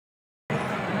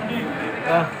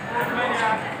Oh.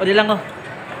 O, di lang ko.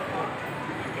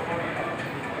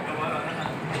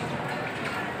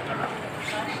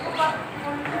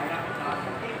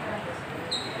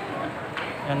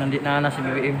 Yan, nandito na si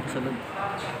BBM sa loob.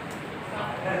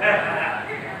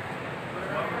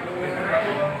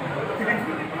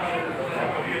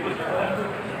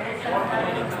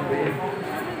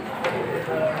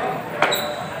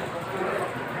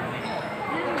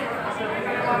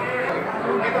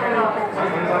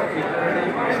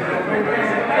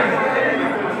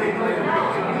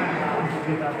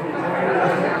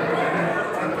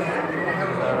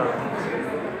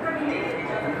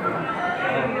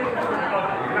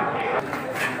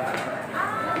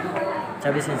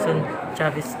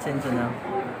 Chavis Senson now.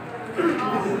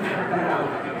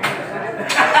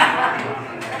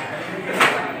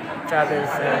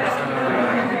 Chavis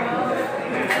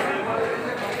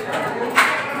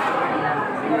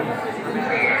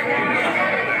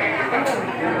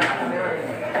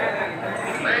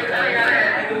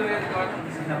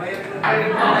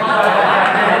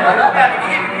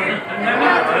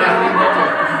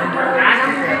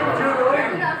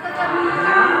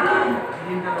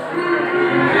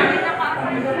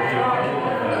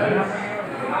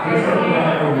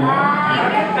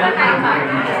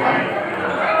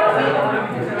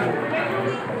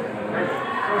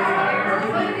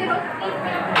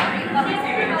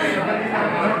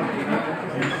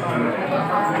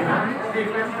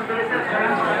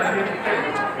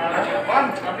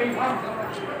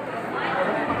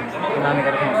Marami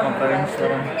ka rin mga conference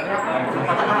rin.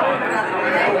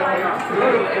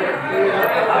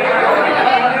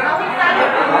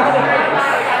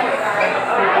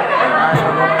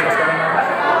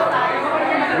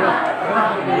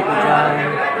 Hindi ko dyan.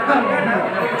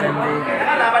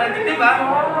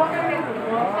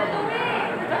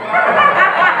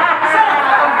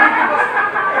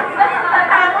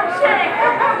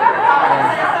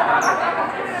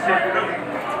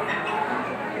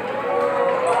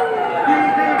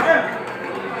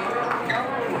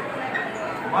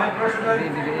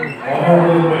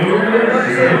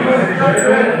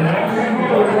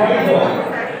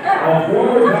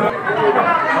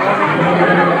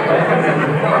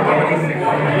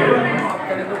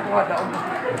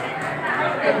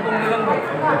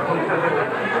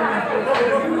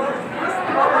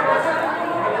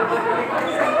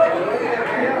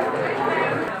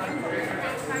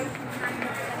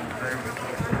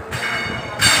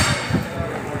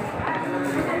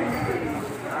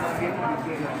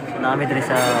 Namin rin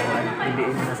sa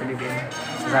BBM, nasa BBM.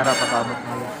 Sa Sara pakabot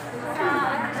mo.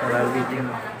 Sa well-beating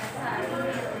mo.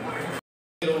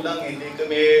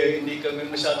 Hindi kami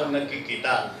masyadong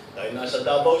nagkikita. Dahil nasa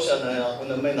Davao siya, ako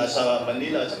naman nasa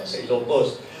Manila, at sa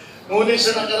Ilocos. Ngunit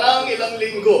sa nakaraang ilang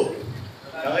linggo,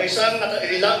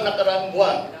 ilang nakaraang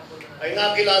buwan, ay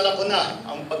nakilala ko na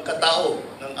ang pagkatao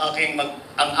ng aking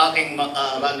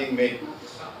running mate.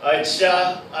 At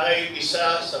siya ay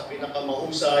isa sa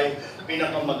pinakamahusay,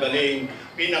 pinakamagaling,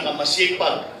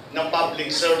 pinakamasipag na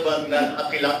public servant na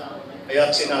akila.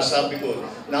 Kaya't sinasabi ko,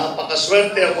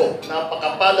 napakaswerte ako,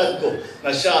 napakapalad ko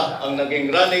na siya ang naging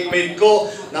running mate ko,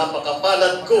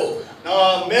 napakapalad ko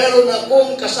na meron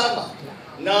akong kasama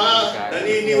na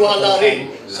naniniwala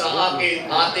rin sa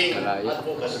ating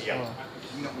advokasya.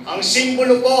 Ang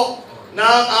simbolo po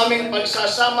ng aming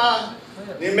pagsasama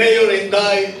ni Mayor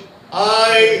Inday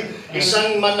ay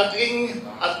isang malaking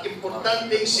at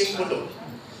importanteng simbolo.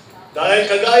 Dahil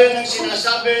kagaya ng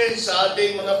sinasabi sa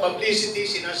ating mga publicity,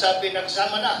 sinasabi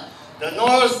nagsama na. The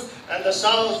North and the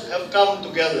South have come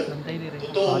together.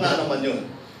 Totoo na naman yun.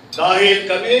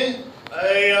 Dahil kami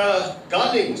ay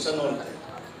galing sa Norte.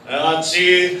 At si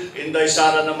Inday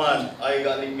Sara naman ay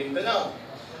galing Mindanao.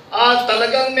 At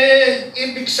talagang may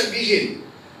ibig sabihin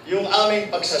yung aming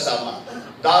pagsasama.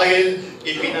 Dahil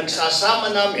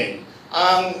ipinagsasama namin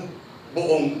ang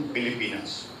buong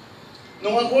Pilipinas.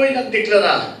 Nung ako'y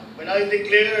nagdeklara, when I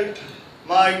declared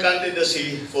my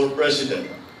candidacy for president,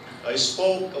 I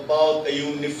spoke about a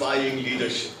unifying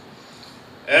leadership.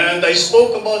 And I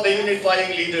spoke about the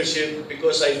unifying leadership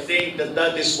because I think that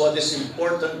that is what is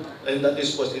important and that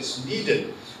is what is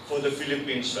needed for the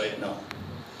Philippines right now.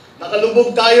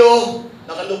 Nakalubog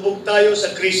tayo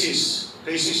sa krisis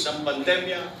ng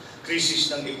pandemya, krisis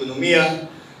ng ekonomiya,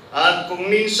 at kung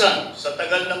minsan sa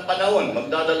tagal ng panahon,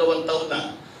 magdadalawang taon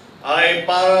na, ay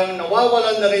parang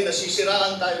nawawalan na rin,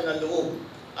 nasisiraan tayo ng loob.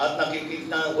 At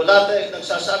nakikita, wala tayo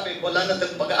nagsasabi, wala na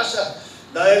tayong pag-asa.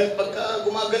 Dahil pagka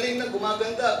gumagaling na,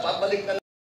 gumaganda, papalik na.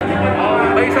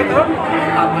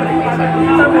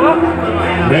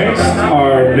 Next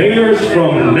are mayors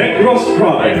from Negros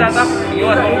Province.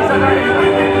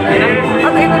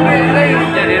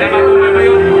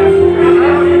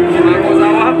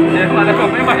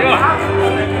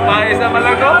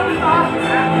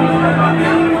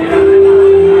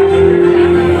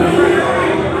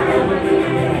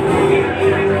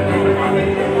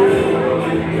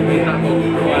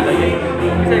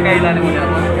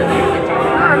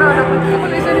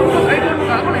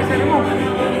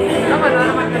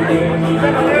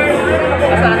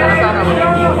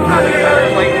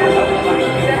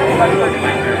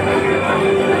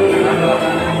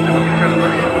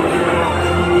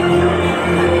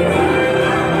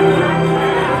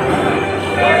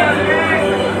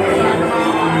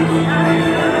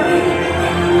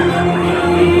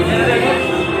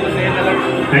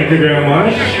 Thank you very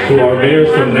much to our mayors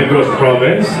from Negros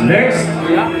Province. Next,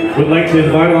 we'd like to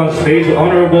invite on stage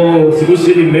Honorable Cebu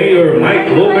City Mayor Mike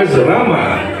Lopez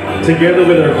Rama, together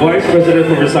with our Vice President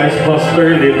for Visayas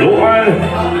Prosperity,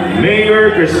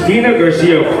 Mayor Cristina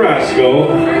Garcia Frasco,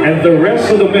 and the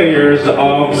rest of the mayors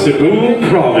of Cebu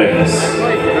Province.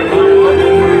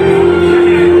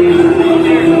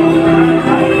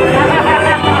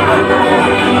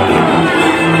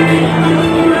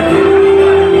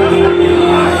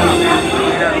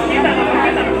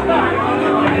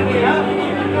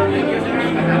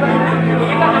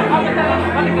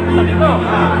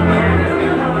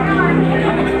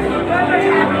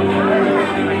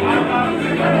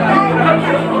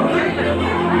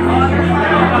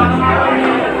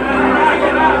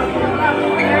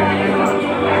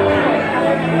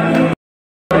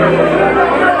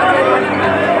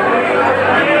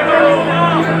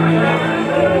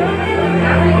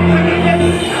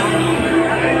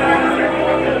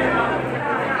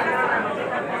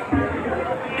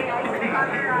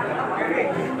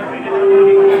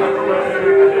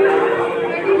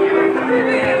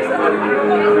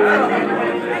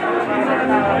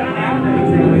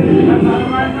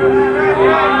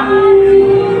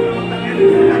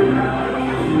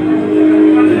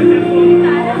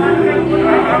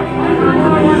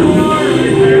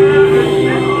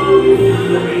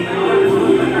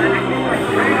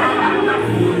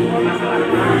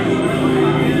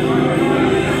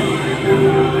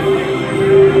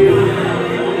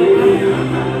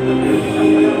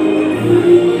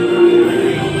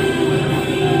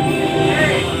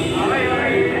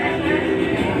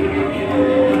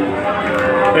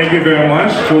 Thank you very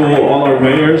much to all our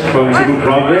mayors from Cebu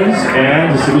Province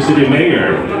and the Cebu City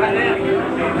Mayor.